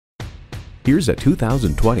Here's a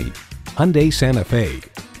 2020 Hyundai Santa Fe.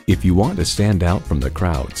 If you want to stand out from the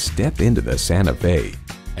crowd, step into the Santa Fe.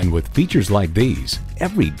 And with features like these,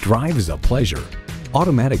 every drive is a pleasure.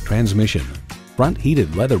 Automatic transmission, front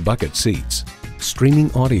heated leather bucket seats,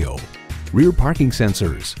 streaming audio, rear parking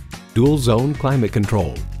sensors, dual zone climate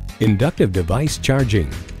control, inductive device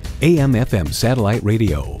charging, AM/FM satellite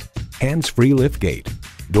radio, hands-free liftgate,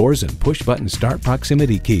 doors and push-button start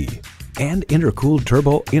proximity key, and intercooled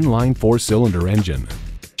turbo inline 4-cylinder engine.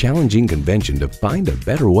 Challenging convention to find a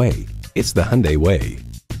better way. It's the Hyundai way.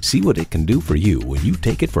 See what it can do for you when you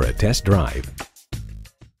take it for a test drive.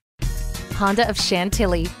 Honda of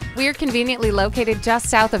Chantilly. We're conveniently located just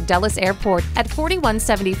south of Dulles Airport at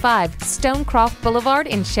 4175 Stonecroft Boulevard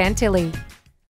in Chantilly.